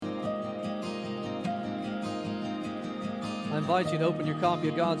I invite you to open your copy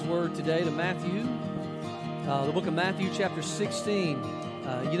of God's Word today to Matthew, the book of Matthew, chapter 16.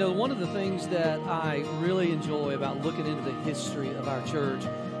 One of the things that I really enjoy about looking into the history of our church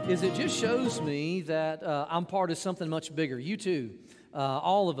is it just shows me that I'm part of something much bigger. You too,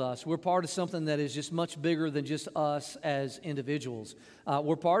 all of us, we're part of something that is just much bigger than just us as individuals.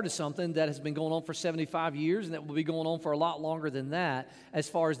 We're part of something that has been going on for 75 years and that will be going on for a lot longer than that as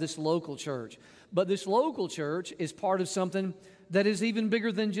far as this local church. But this local church is part of something that is even bigger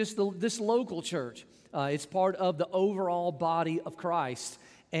than just this local church. It's part of the overall body of Christ.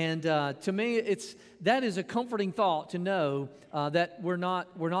 And to me, that is a comforting thought to know that we're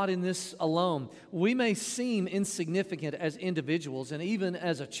not in this alone. We may seem insignificant as individuals and even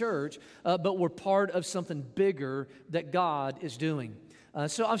as a church, but we're part of something bigger that God is doing.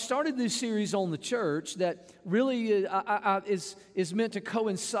 So I've started this series on the church that really is meant to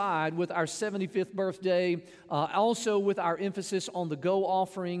coincide with our 75th birthday, also with our emphasis on the Go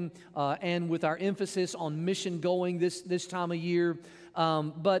offering, and with our emphasis on mission going this time of year.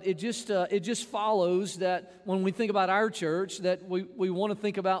 But it just follows that when we think about our church, that we want to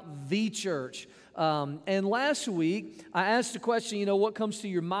think about the church. And last week, I asked the question, what comes to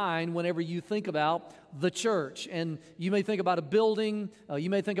your mind whenever you think about the church? And you may think about a building, you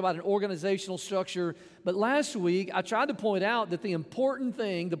may think about an organizational structure, but last week, I tried to point out that the important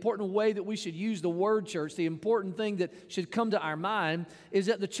way that we should use the word church, the important thing that should come to our mind is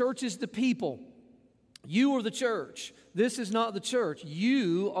that the church is the people. You are the church. This is not the church.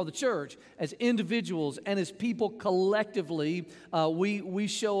 You are the church. As individuals and as people collectively, we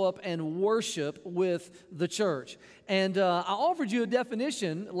show up and worship with the church. And I offered you a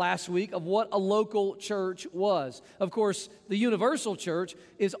definition last week of what a local church was. Of course, the universal church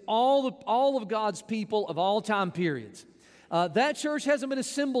is all of God's people of all time periods. That church hasn't been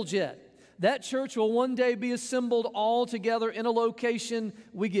assembled yet. That church will one day be assembled all together in a location.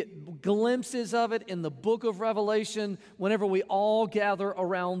 We get glimpses of it in the book of Revelation whenever we all gather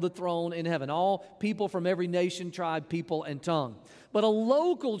around the throne in heaven. All people from every nation, tribe, people, and tongue. But a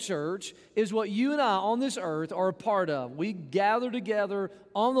local church is what you and I on this earth are a part of. We gather together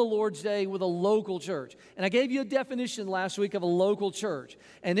on the Lord's Day with a local church. And I gave you a definition last week of a local church.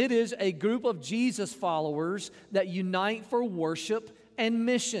 And it is a group of Jesus followers that unite for worship and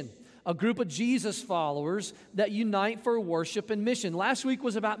mission. A group of Jesus followers that unite for worship and mission. Last week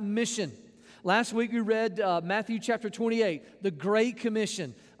was about mission. Last week we read Matthew chapter 28, the Great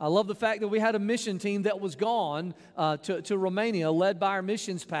Commission. I love the fact that we had a mission team that was gone to Romania, led by our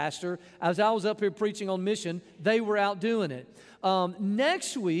missions pastor. As I was up here preaching on mission, they were out doing it.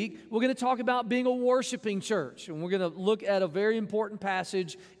 Next week, we're going to talk about being a worshiping church, and we're going to look at a very important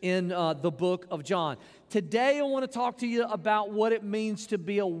passage in the book of John. Today, I want to talk to you about what it means to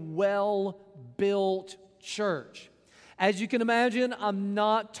be a well-built church. As you can imagine, I'm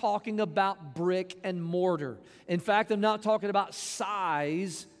not talking about brick and mortar. In fact, I'm not talking about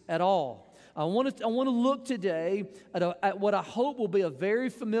size at all. I want to look today at what I hope will be a very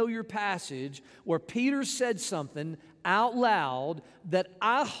familiar passage where Peter said something out loud that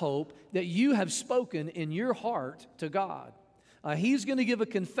I hope that you have spoken in your heart to God. He's going to give a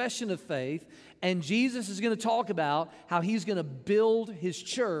confession of faith, and Jesus is going to talk about how he's going to build his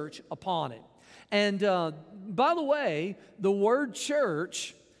church upon it. And by the way, the word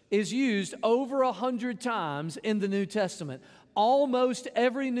church is used over 100 times in the New Testament. Almost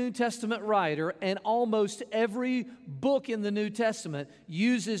every New Testament writer and almost every book in the New Testament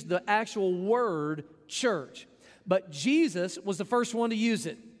uses the actual word church. But Jesus was the first one to use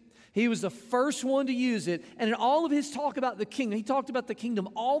it. He was the first one to use it. And in all of his talk about the kingdom, he talked about the kingdom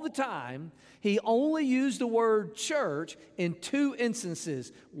all the time. He only used the word church in two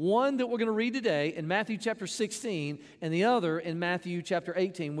instances. One that we're going to read today in Matthew chapter 16, and the other in Matthew chapter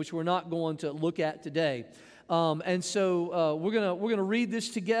 18, which we're not going to look at today. So we're gonna read this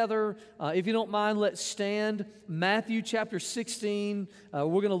together. If you don't mind, let's stand. Matthew chapter 16. We're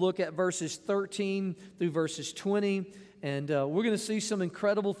going to look at verses 13 through verses 20. And we're going to see some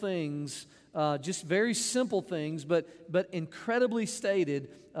incredible things, just very simple things, but incredibly stated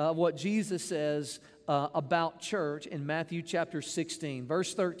what Jesus says about church in Matthew chapter 16.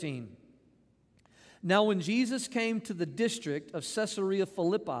 Verse 13. Now when Jesus came to the district of Caesarea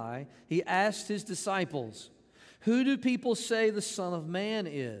Philippi, he asked his disciples, "Who do people say the Son of Man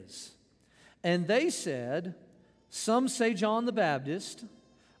is?" And they said, "Some say John the Baptist,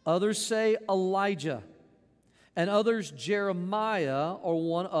 others say Elijah, and others Jeremiah or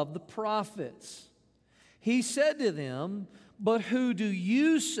one of the prophets." He said to them, "But who do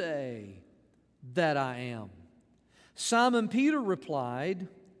you say that I am?" Simon Peter replied,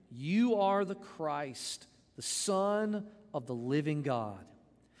 "You are the Christ, the Son of the living God.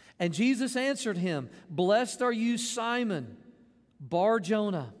 And Jesus answered him, Blessed are you, Simon,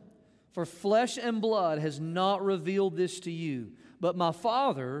 Bar-Jonah, for flesh and blood has not revealed this to you, but my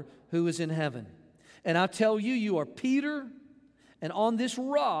Father who is in heaven. And I tell you, you are Peter, and on this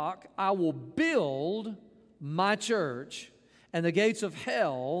rock I will build my church, and the gates of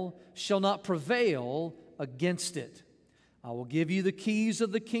hell shall not prevail against it. I will give you the keys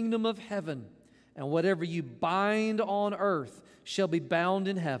of the kingdom of heaven, and whatever you bind on earth shall be bound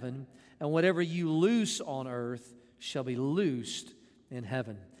in heaven, and whatever you loose on earth shall be loosed in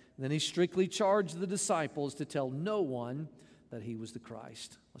heaven. And then he strictly charged the disciples to tell no one that he was the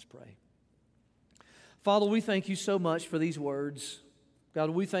Christ. Let's pray. Father, we thank you so much for these words. God,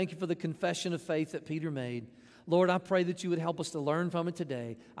 we thank you for the confession of faith that Peter made. Lord, I pray that you would help us to learn from it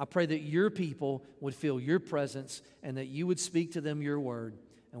today. I pray that your people would feel your presence and that you would speak to them your word.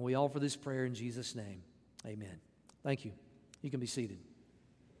 And we offer this prayer in Jesus' name. Amen. Thank you. You can be seated.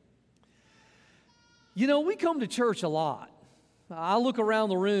 You know, we come to church a lot. I look around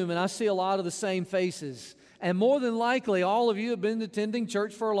the room and I see a lot of the same faces. And more than likely, all of you have been attending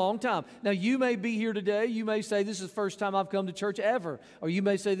church for a long time. Now, you may be here today. You may say, this is the first time I've come to church ever. Or you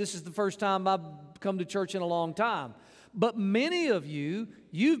may say, this is the first time I've come to church in a long time. But many of you,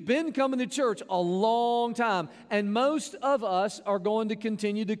 you've been coming to church a long time. And most of us are going to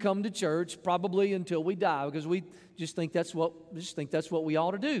continue to come to church probably until we die, because we just think that's what we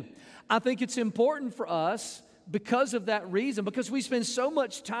ought to do. I think it's important for us because of that reason, because we spend so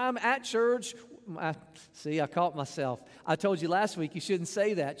much time at church. I caught myself. I told you last week you shouldn't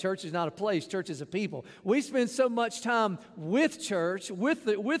say that. Church is not a place. Church is a people. We spend so much time with church, with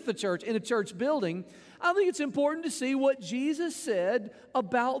the church, in a church building. I think it's important to see what Jesus said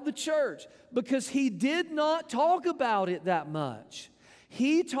about the church, because he did not talk about it that much.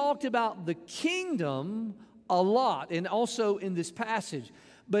 He talked about the kingdom a lot, and also in this passage.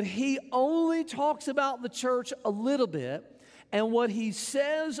 But he only talks about the church a little bit. And what he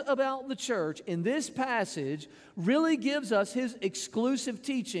says about the church in this passage really gives us his exclusive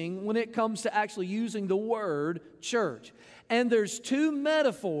teaching when it comes to actually using the word church. And there's two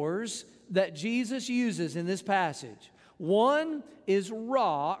metaphors that Jesus uses in this passage. One is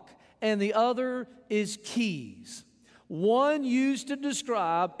rock, and the other is keys. One used to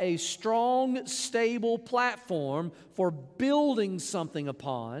describe a strong, stable platform for building something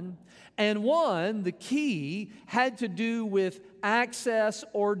upon, and one, the key, had to do with access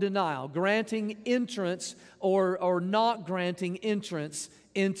or denial, granting entrance or not granting entrance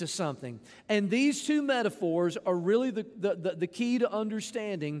into something. And these two metaphors are really the key to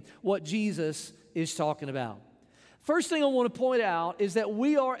understanding what Jesus is talking about. First thing I want to point out is that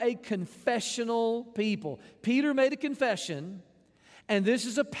we are a confessional people. Peter made a confession, and this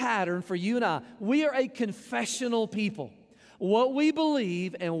is a pattern for you and I. We are a confessional people. What we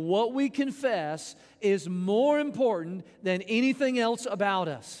believe and what we confess is more important than anything else about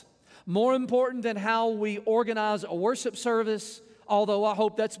us. More important than how we organize a worship service, although I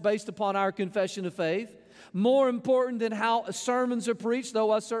hope that's based upon our confession of faith. More important than how sermons are preached, though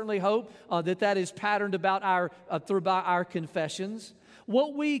I certainly hope that is patterned about by our confessions.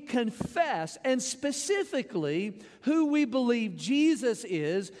 What we confess, and specifically who we believe Jesus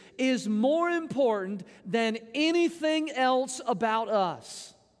is more important than anything else about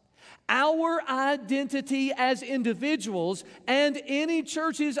us. Our identity as individuals and any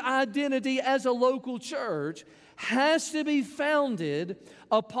church's identity as a local church has to be founded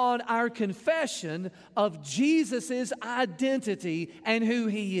upon our confession of Jesus' identity and who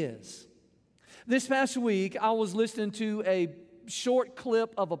He is. This past week, I was listening to a short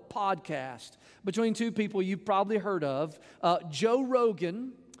clip of a podcast between two people you've probably heard of, Joe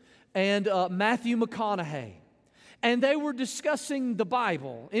Rogan and Matthew McConaughey. And they were discussing the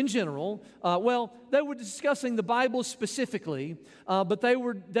Bible in general. They were discussing the Bible specifically, but they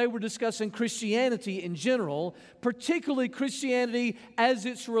were discussing Christianity in general, particularly Christianity as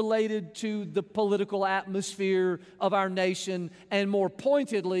it's related to the political atmosphere of our nation, and more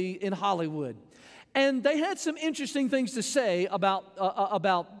pointedly in Hollywood. And they had some interesting things to say about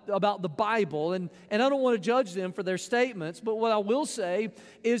the Bible, and I don't want to judge them for their statements, but what I will say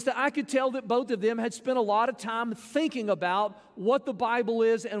is that I could tell that both of them had spent a lot of time thinking about what the Bible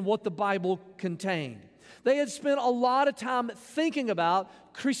is and what the Bible contained. They had spent a lot of time thinking about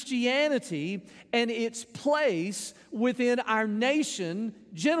Christianity and its place within our nation,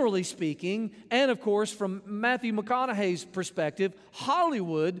 generally speaking, and of course, from Matthew McConaughey's perspective,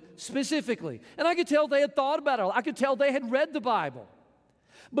 Hollywood specifically. And I could tell they had thought about it. I could tell they had read the Bible.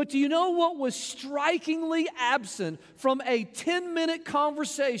 But do you know what was strikingly absent from a 10-minute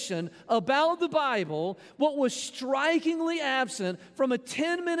conversation about the Bible? What was strikingly absent from a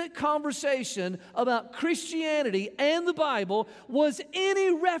 10-minute conversation about Christianity and the Bible was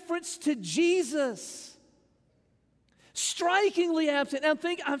any reference to Jesus. Strikingly absent. And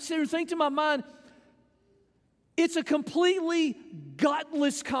I'm sitting here thinking to my mind, it's a completely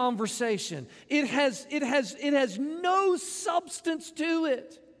gutless conversation. It has no substance to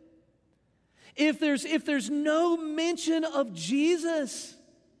it. If there's no mention of Jesus,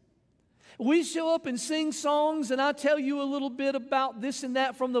 we show up and sing songs, and I tell you a little bit about this and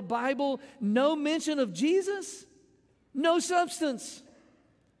that from the Bible. No mention of Jesus, no substance.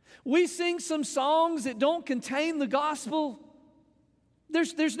 We sing some songs that don't contain the gospel.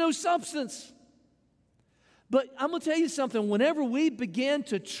 There's no substance. But I'm going to tell you something. Whenever we begin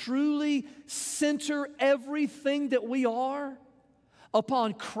to truly center everything that we are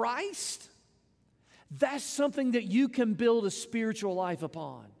upon Christ, that's something that you can build a spiritual life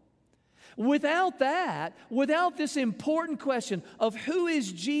upon. Without that, without this important question of who is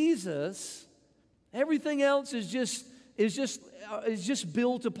Jesus, everything else is just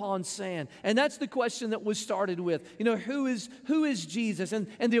built upon sand. And that's the question that was started with. You know, who is Jesus? And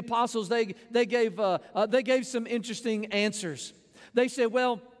the apostles, they gave some interesting answers. They said,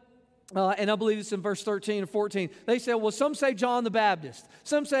 well, and I believe it's in verse 13 and 14. They said, well, some say John the Baptist.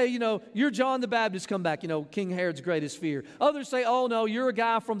 Some say, you're John the Baptist come back, King Herod's greatest fear. Others say, oh, no, you're a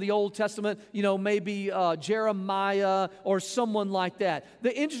guy from the Old Testament, maybe Jeremiah or someone like that.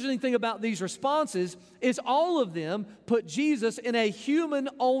 The interesting thing about these responses is all of them put Jesus in a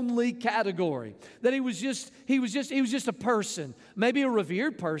human-only category. That he was just a person, maybe a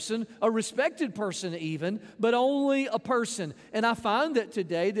revered person, a respected person even, but only a person. And I find that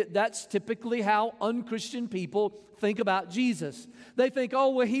today that's typically how unchristian people think about Jesus. They think,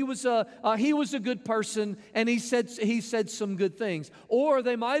 oh, well, he was a good person, and he said some good things. Or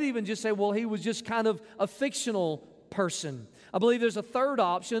they might even just say, well, he was just kind of a fictional person. I believe there's a third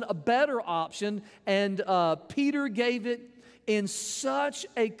option, a better option, and Peter gave it in such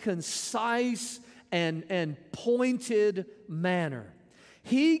a concise and pointed manner.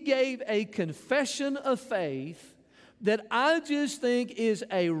 He gave a confession of faith that I just think is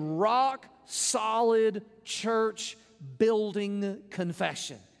a rock-solid church-building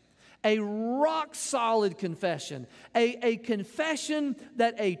confession. A rock-solid confession. A confession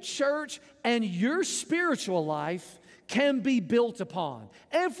that a church and your spiritual life can be built upon.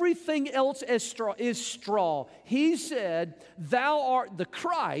 Everything else is straw. He said, thou art the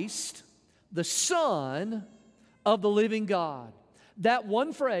Christ, the Son of the living God. That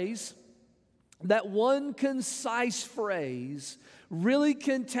one phrase, that one concise phrase really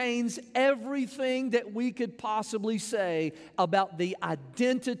contains everything that we could possibly say about the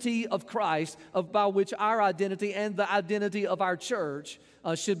identity of Christ, by which our identity and the identity of our church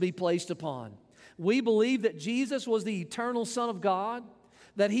should be placed upon. We believe that Jesus was the eternal Son of God,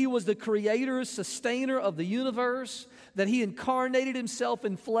 that He was the creator, sustainer of the universe, that He incarnated Himself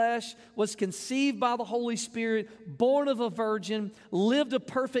in flesh, was conceived by the Holy Spirit, born of a virgin, lived a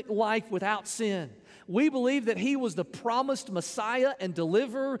perfect life without sin. We believe that He was the promised Messiah and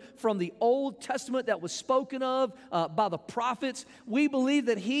deliverer from the Old Testament that was spoken of by the prophets. We believe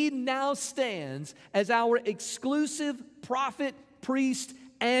that He now stands as our exclusive prophet, priest,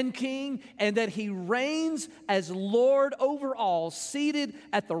 and king, and that He reigns as Lord over all, seated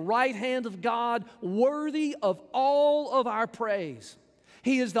at the right hand of God, worthy of all of our praise.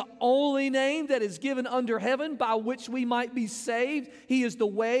 He is the only name that is given under heaven by which we might be saved. He is the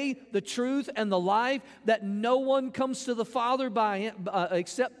way, the truth, and the life, that no one comes to the Father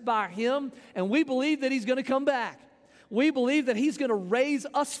except by Him. And we believe that He's going to come back. We believe that He's going to raise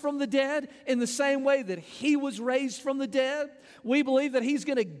us from the dead in the same way that He was raised from the dead. We believe that He's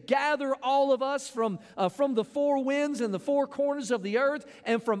going to gather all of us from the four winds and the four corners of the earth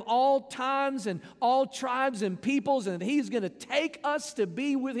and from all times and all tribes and peoples, and that He's going to take us to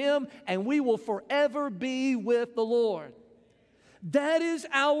be with Him, and we will forever be with the Lord. That is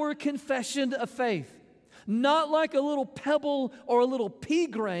our confession of faith. Not like a little pebble or a little pea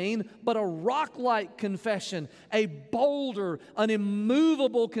grain, but a rock-like confession, a boulder, an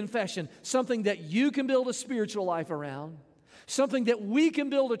immovable confession, something that you can build a spiritual life around, something that we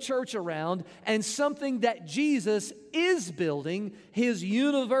can build a church around, and something that Jesus is building His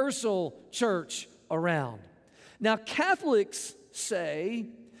universal church around. Now, Catholics say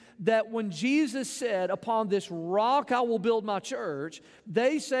that when Jesus said, upon this rock I will build my church,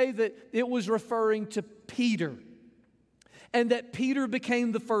 they say that it was referring to Peter, and that Peter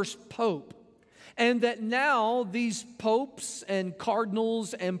became the first pope. And that now these popes and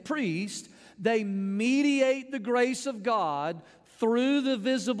cardinals and priests, they mediate the grace of God through the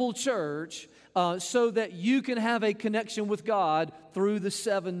visible church so that you can have a connection with God through the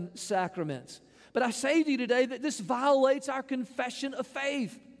 7 sacraments. But I say to you today that this violates our confession of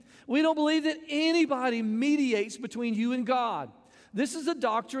faith. We don't believe that anybody mediates between you and God. This is a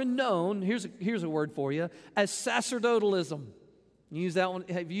doctrine known, here's a word for you, as sacerdotalism. Use that one.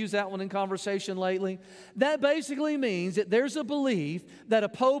 Have you used that one in conversation lately? That basically means that there's a belief that a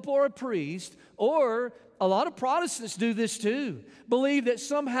pope or a priest, or a lot of Protestants do this too, believe that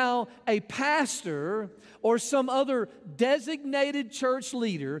somehow a pastor or some other designated church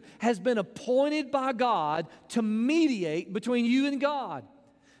leader has been appointed by God to mediate between you and God.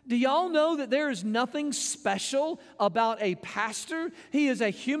 Do y'all know that there is nothing special about a pastor? He is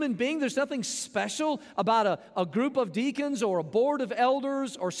a human being. There's nothing special about a group of deacons or a board of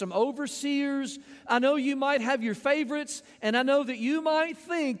elders or some overseers. I know you might have your favorites, and I know that you might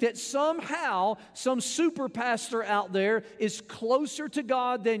think that somehow some super pastor out there is closer to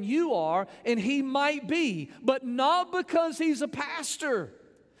God than you are, and he might be, but not because he's a pastor,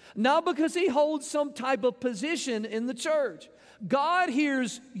 not because he holds some type of position in the church. God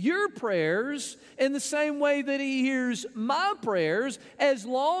hears your prayers in the same way that He hears my prayers, as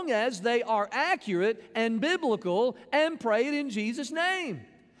long as they are accurate and biblical and prayed in Jesus' name.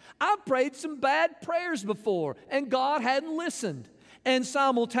 I've prayed some bad prayers before, and God hadn't listened. And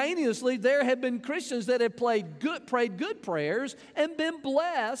simultaneously, there have been Christians that have prayed good prayers and been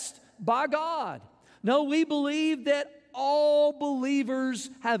blessed by God. No, we believe that all believers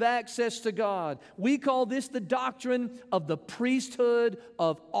have access to God. We call this the doctrine of the priesthood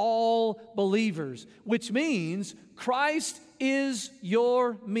of all believers, which means Christ is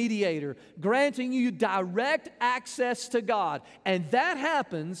your mediator, granting you direct access to God. And that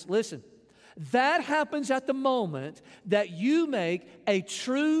happens, listen, that happens at the moment that you make a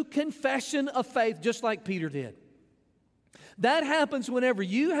true confession of faith, just like Peter did. That happens whenever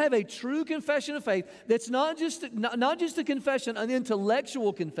you have a true confession of faith that's not just a confession, an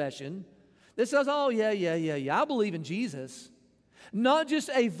intellectual confession that says, oh, yeah, I believe in Jesus. Not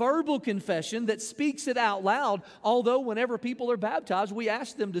just a verbal confession that speaks it out loud, although whenever people are baptized, we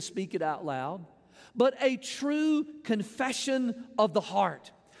ask them to speak it out loud, but a true confession of the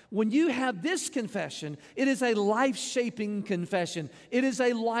heart. When you have this confession, it is a life-shaping confession. It is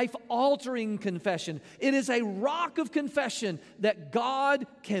a life-altering confession. It is a rock of confession that God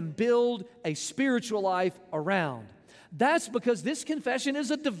can build a spiritual life around. That's because this confession is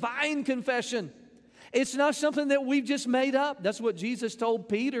a divine confession. It's not something that we've just made up. That's what Jesus told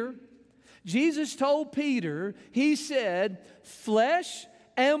Peter. Jesus told Peter, He said, flesh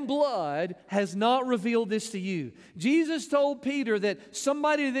and blood has not revealed this to you. Jesus told Peter that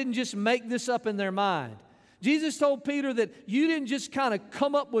somebody didn't just make this up in their mind. Jesus told Peter that you didn't just kind of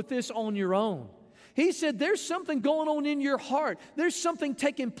come up with this on your own. He said there's something going on in your heart. There's something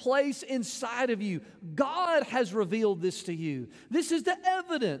taking place inside of you. God has revealed this to you. This is the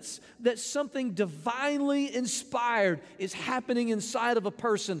evidence that something divinely inspired is happening inside of a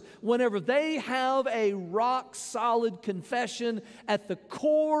person whenever they have a rock-solid confession at the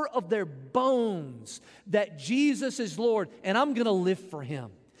core of their bones that Jesus is Lord, and I'm going to live for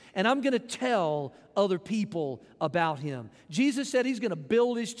Him. And I'm going to tell other people about Him. Jesus said He's going to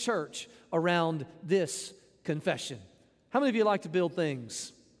build His church around this confession. How many of you like to build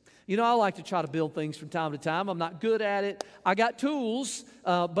things? You know, I like to try to build things from time to time. I'm not good at it. I got tools,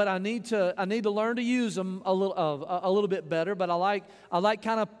 but I need to learn to use them a little bit better. But I like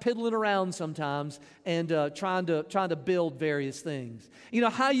kind of piddling around sometimes and trying to build various things. You know,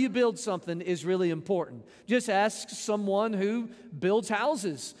 how you build something is really important. Just ask someone who builds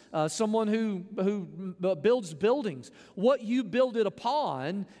houses, someone who builds buildings. What you build it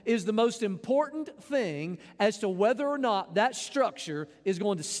upon is the most important thing as to whether or not that structure is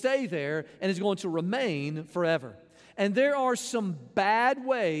going to stay there and is going to remain forever. And there are some bad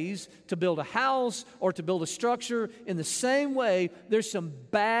ways to build a house or to build a structure. In the same way, there's some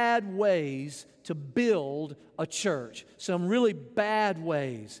bad ways to build a church. Some really bad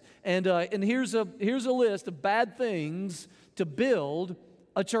ways. And here's a list of bad things to build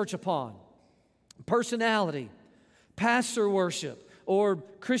a church upon. Personality, pastor worship, or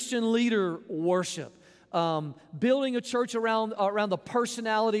Christian leader worship. Building a church around the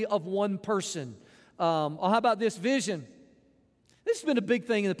personality of one person. How about this? Vision. This has been a big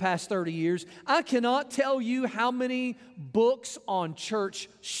thing in the past 30 years. I cannot tell you how many books on church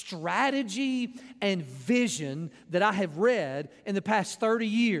strategy and vision that I have read in the past 30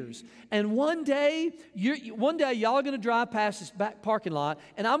 years. And one day y'all are going to drive past this back parking lot,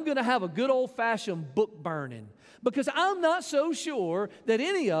 and I'm going to have a good old-fashioned book burning, because I'm not so sure that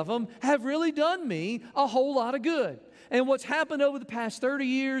any of them have really done me a whole lot of good. And what's happened over the past 30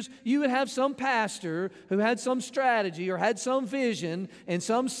 years, you would have some pastor who had some strategy or had some vision in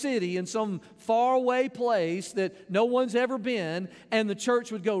some city, in some faraway place that no one's ever been, and the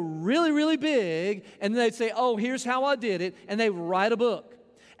church would go really, really big, and they'd say, oh, here's how I did it, and they would write a book.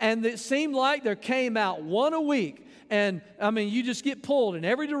 And it seemed like there came out one a week. And, I mean, you just get pulled in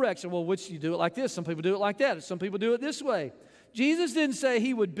every direction. Well, which you do it like this. Some people do it like that. Some people do it this way. Jesus didn't say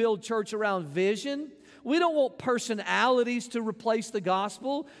He would build church around vision. We don't want personalities to replace the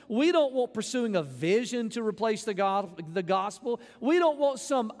gospel. We don't want pursuing a vision to replace the gospel. We don't want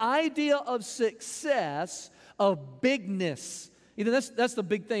some idea of success, of bigness. You know, that's the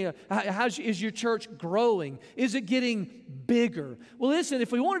big thing. Is your church growing? Is it getting bigger? Well, listen,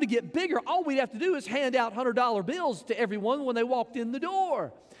 if we wanted to get bigger, all we'd have to do is hand out $100 bills to everyone when they walked in the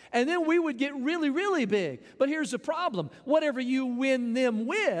door. And then we would get really, really big. But here's the problem. Whatever you win them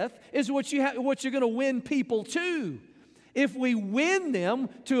with is what you're going to win people to. If we win them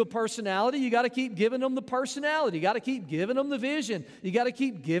to a personality, you got to keep giving them the personality. You got to keep giving them the vision. You got to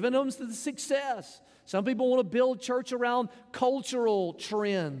keep giving them the success. Some people want to build church around cultural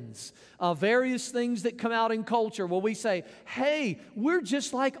trends, various things that come out in culture. Well, we say, hey, we're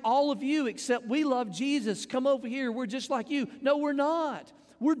just like all of you, except we love Jesus. Come over here. We're just like you. No, we're not.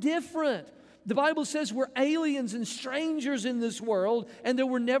 We're different. The Bible says we're aliens and strangers in this world, and that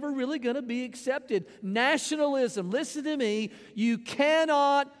we're never really going to be accepted. Nationalism, listen to me, you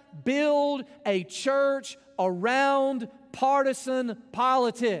cannot build a church around partisan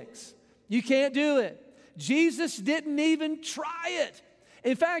politics. You can't do it. Jesus didn't even try it.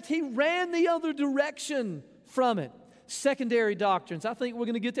 In fact, He ran the other direction from it. Secondary doctrines. I think we're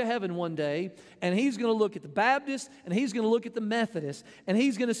going to get to heaven one day, and He's going to look at the Baptists, and He's going to look at the Methodists, and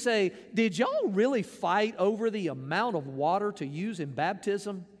He's going to say, did y'all really fight over the amount of water to use in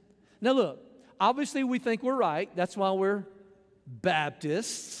baptism? Now look, obviously we think we're right. That's why we're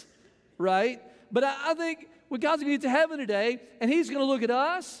Baptists, right? But I think when God's going to get to heaven today, and He's going to look at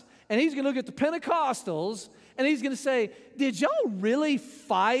us, and He's going to look at the Pentecostals, and He's going to say, did y'all really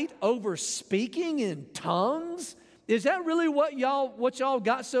fight over speaking in tongues? Is that really what y'all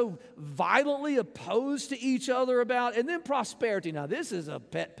got so violently opposed to each other about? And then prosperity. Now, this is a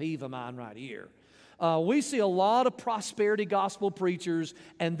pet peeve of mine right here. We see a lot of prosperity gospel preachers,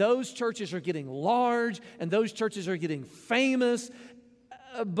 and those churches are getting large, and those churches are getting famous.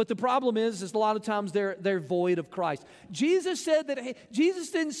 But the problem is a lot of times they're void of Christ. Jesus said that Jesus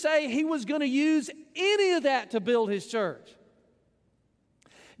didn't say He was going to use any of that to build His church.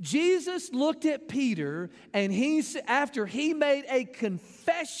 Jesus looked at Peter, and after he made a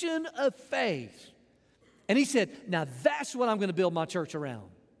confession of faith, and He said, now that's what I'm going to build my church around.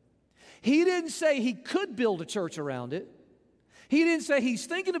 He didn't say He could build a church around it. He didn't say He's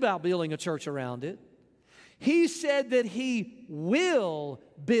thinking about building a church around it. He said that He will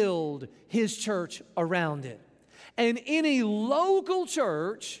build His church around it. And any local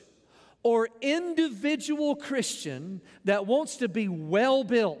church or individual Christian that wants to be well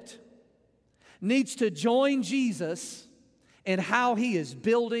built needs to join Jesus in how He is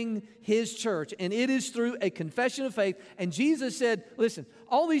building His church. And it is through a confession of faith. And Jesus said, listen,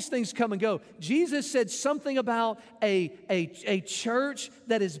 all these things come and go. Jesus said something about a church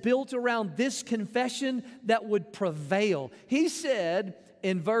that is built around this confession that would prevail. He said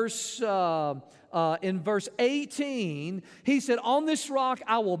in verse 18, He said, on this rock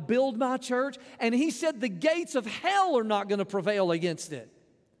I will build my church. And He said the gates of hell are not going to prevail against it.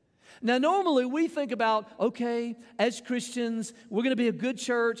 Now, normally we think about, okay, as Christians, we're going to be a good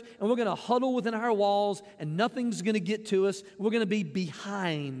church, and we're going to huddle within our walls, and nothing's going to get to us. We're going to be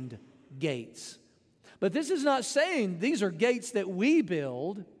behind gates. But this is not saying these are gates that we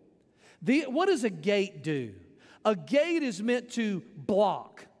build. What does a gate do? A gate is meant to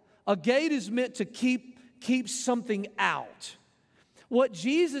block. A gate is meant to keep something out. What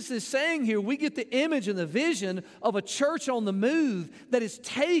Jesus is saying here, we get the image and the vision of a church on the move that is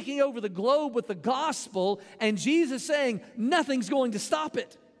taking over the globe with the gospel, and Jesus saying nothing's going to stop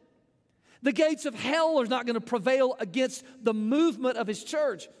it. The gates of hell are not going to prevail against the movement of His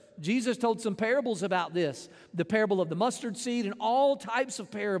church. Jesus told some parables about this, the parable of the mustard seed and all types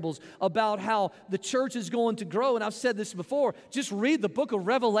of parables about how the church is going to grow. And I've said this before, just read the book of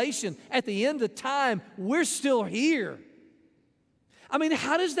Revelation. At the end of time, we're still here. I mean,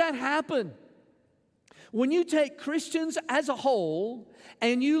 how does that happen? When you take Christians as a whole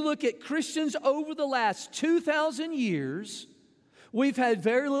and you look at Christians over the last 2,000 years, we've had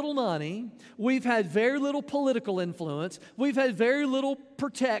very little money, we've had very little political influence, we've had very little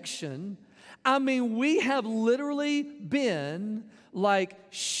protection. I mean, we have literally been like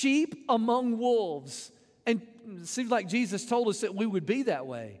sheep among wolves. And it seems like Jesus told us that we would be that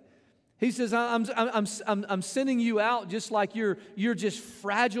way. He says, I'm sending you out just like you're just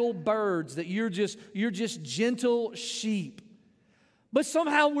fragile birds, that you're just gentle sheep. But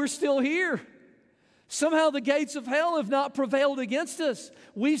somehow we're still here. Somehow the gates of hell have not prevailed against us.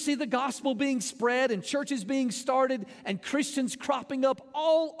 We see the gospel being spread and churches being started and Christians cropping up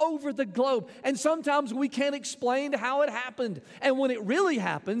all over the globe. And sometimes we can't explain how it happened. And when it really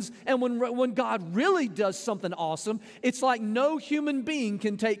happens, and when God really does something awesome, it's like no human being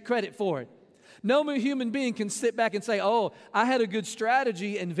can take credit for it. No human being can sit back and say, oh, I had a good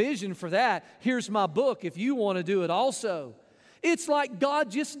strategy and vision for that. Here's my book if you want to do it also. It's like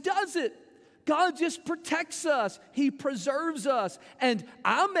God just does it. God just protects us. He preserves us. And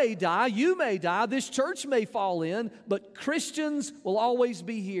I may die, you may die, this church may fall in, but Christians will always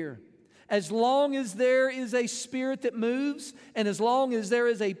be here. As long as there is a spirit that moves, and as long as there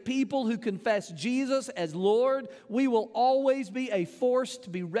is a people who confess Jesus as Lord, we will always be a force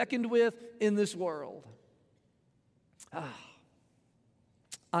to be reckoned with in this world.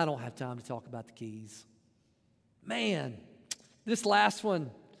 I don't have time to talk about the keys. Man, this last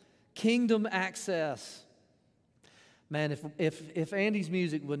one. Kingdom access. Man, if Andy's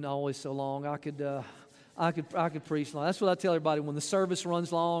music wasn't always so long, I could preach long. That's what I tell everybody when the service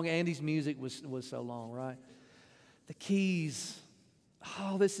runs long. Andy's music was so long, right? The keys.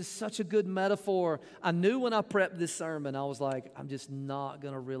 Oh, this is such a good metaphor. I knew when I prepped this sermon, I was like, I'm just not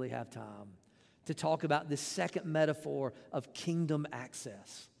going to really have time to talk about this second metaphor of kingdom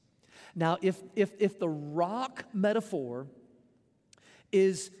access. Now, if the rock metaphor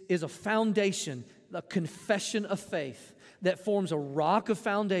is a foundation, a confession of faith that forms a rock of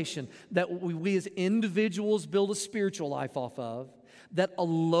foundation that we as individuals build a spiritual life off of, that a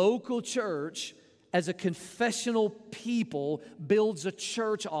local church as a confessional people builds a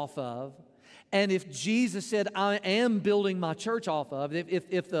church off of, and if Jesus said, I am building my church off of,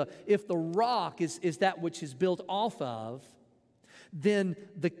 if the rock is that which is built off of, then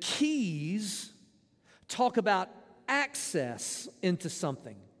the keys talk about access into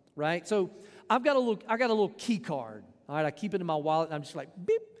something, right? So I got a little key card. All right, I keep it in my wallet and I'm just like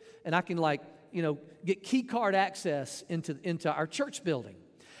beep, and I can get key card access into our church building.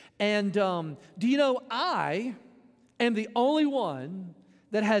 And do you know I am the only one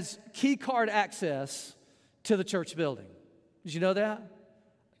that has key card access to the church building? Did you know that?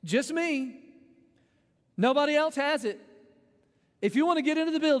 Just me. Nobody else has it. If you want to get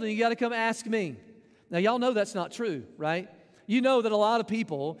into the building, you got to come ask me. Now, y'all know that's not true, right? You know that a lot of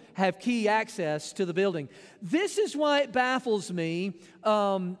people have key access to the building. This is why it baffles me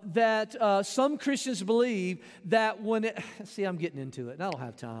that some Christians believe that see, I'm getting into it, and I don't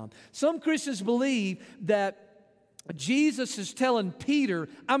have time. Some Christians believe that Jesus is telling Peter,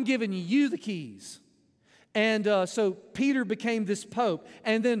 I'm giving you the keys. And so Peter became this pope.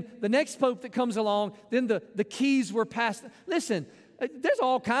 And then the next pope that comes along, then the keys were passed. Listen, there's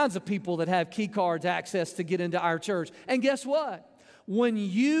all kinds of people that have key cards access to get into our church. And guess what? When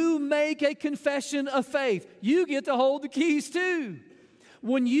you make a confession of faith, you get to hold the keys too.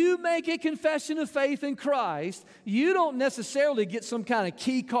 When you make a confession of faith in Christ, you don't necessarily get some kind of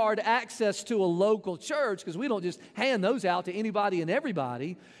key card access to a local church, because we don't just hand those out to anybody and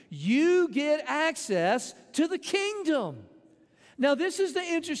everybody. You get access to the kingdom. Now, this is the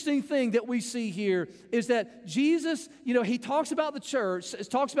interesting thing that we see here, is that Jesus, he talks about the church,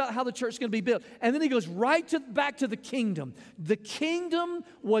 talks about how the church is going to be built, and then he goes back to the kingdom. The kingdom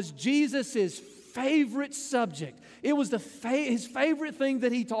was Jesus' favorite subject. It was his favorite thing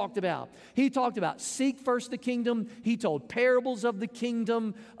that he talked about. He talked about seek first the kingdom. He told parables of the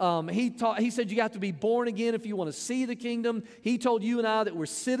kingdom. He said you have to be born again if you want to see the kingdom. He told you and I that we're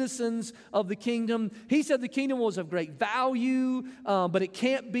citizens of the kingdom. He said the kingdom was of great value, but it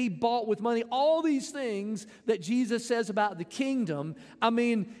can't be bought with money. All these things that Jesus says about the kingdom, I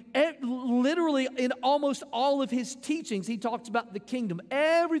mean, literally in almost all of his teachings, he talks about the kingdom.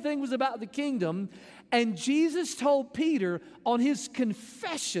 Everything was about the kingdom. And Jesus told Peter on his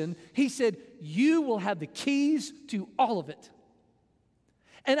confession, he said, you will have the keys to all of it.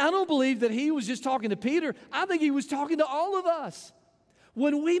 And I don't believe that he was just talking to Peter. I think he was talking to all of us.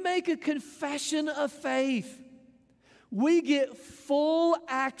 When we make a confession of faith, we get full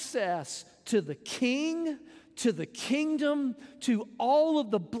access to the King, to the kingdom, to all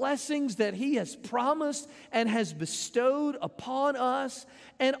of the blessings that He has promised and has bestowed upon us.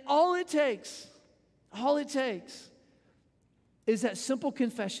 And all it takes is that simple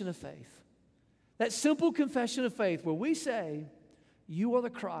confession of faith. That simple confession of faith where we say, you are the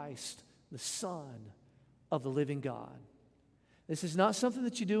Christ, the Son of the living God. This is not something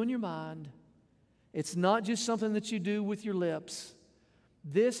that you do in your mind. It's not just something that you do with your lips.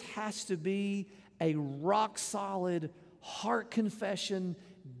 This has to be a rock-solid heart confession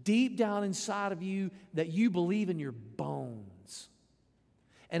deep down inside of you that you believe in your bones.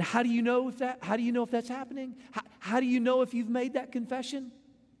 And how do you know if that's happening? How do you know if you've made that confession?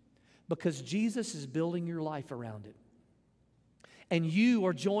 Because Jesus is building your life around it. And you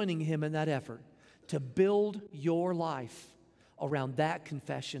are joining Him in that effort to build your life around that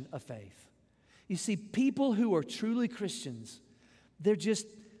confession of faith. You see, people who are truly Christians, they're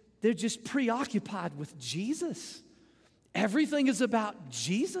just preoccupied with Jesus. Everything is about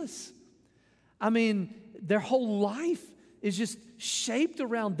Jesus. I mean, their whole life is just shaped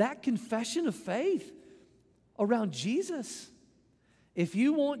around that confession of faith, around Jesus. If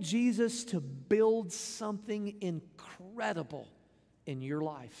you want Jesus to build something incredible in your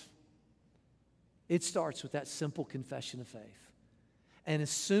life, it starts with that simple confession of faith. And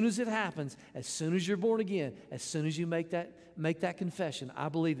as soon as it happens, as soon as you're born again, as soon as you make that confession, I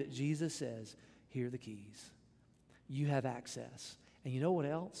believe that Jesus says, here are the keys. You have access. And you know what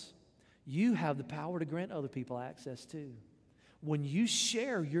else? You have the power to grant other people access too. When you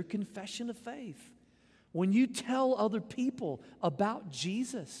share your confession of faith, when you tell other people about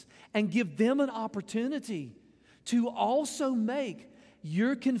Jesus and give them an opportunity to also make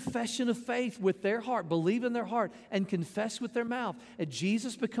your confession of faith with their heart, believe in their heart, and confess with their mouth, and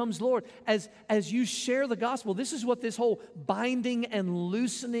Jesus becomes Lord. As you share the gospel, this is what this whole binding and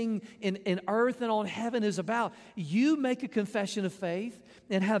loosening in earth and on heaven is about. You make a confession of faith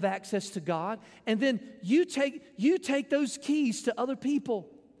and have access to God, and then you take those keys to other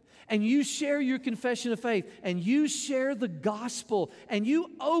people. And you share your confession of faith, and you share the gospel, and you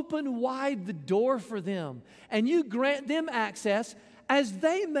open wide the door for them, and you grant them access as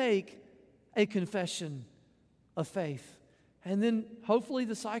they make a confession of faith. And then hopefully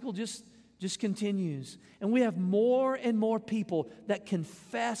the cycle just continues. And we have more and more people that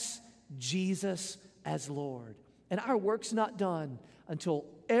confess Jesus as Lord. And our work's not done until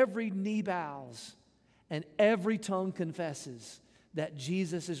every knee bows and every tongue confesses that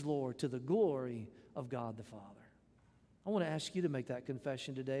Jesus is Lord, to the glory of God the Father. I want to ask you to make that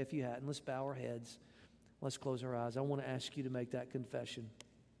confession today if you hadn't. Let's bow our heads. Let's close our eyes. I want to ask you to make that confession.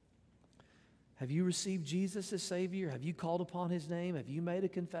 Have you received Jesus as Savior? Have you called upon His name? Have you made a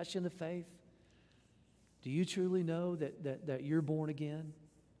confession of faith? Do you truly know that you're born again?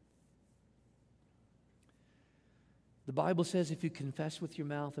 The Bible says if you confess with your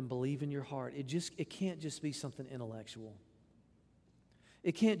mouth and believe in your heart, it can't just be something intellectual.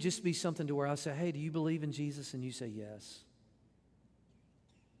 It can't just be something to where I say, hey, do you believe in Jesus? And you say yes.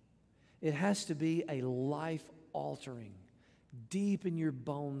 It has to be a life-altering, deep in your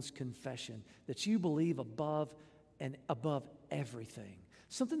bones confession that you believe above everything.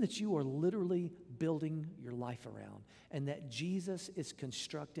 Something that you are literally building your life around, and that Jesus is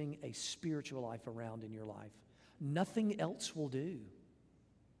constructing a spiritual life around in your life. Nothing else will do.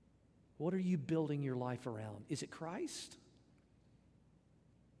 What are you building your life around? Is it Christ?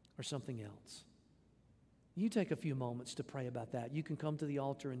 Or something else? You take a few moments to pray about that. You can come to the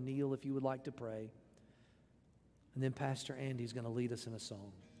altar and kneel if you would like to pray. And then Pastor Andy's going to lead us in a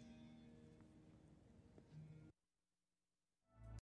song.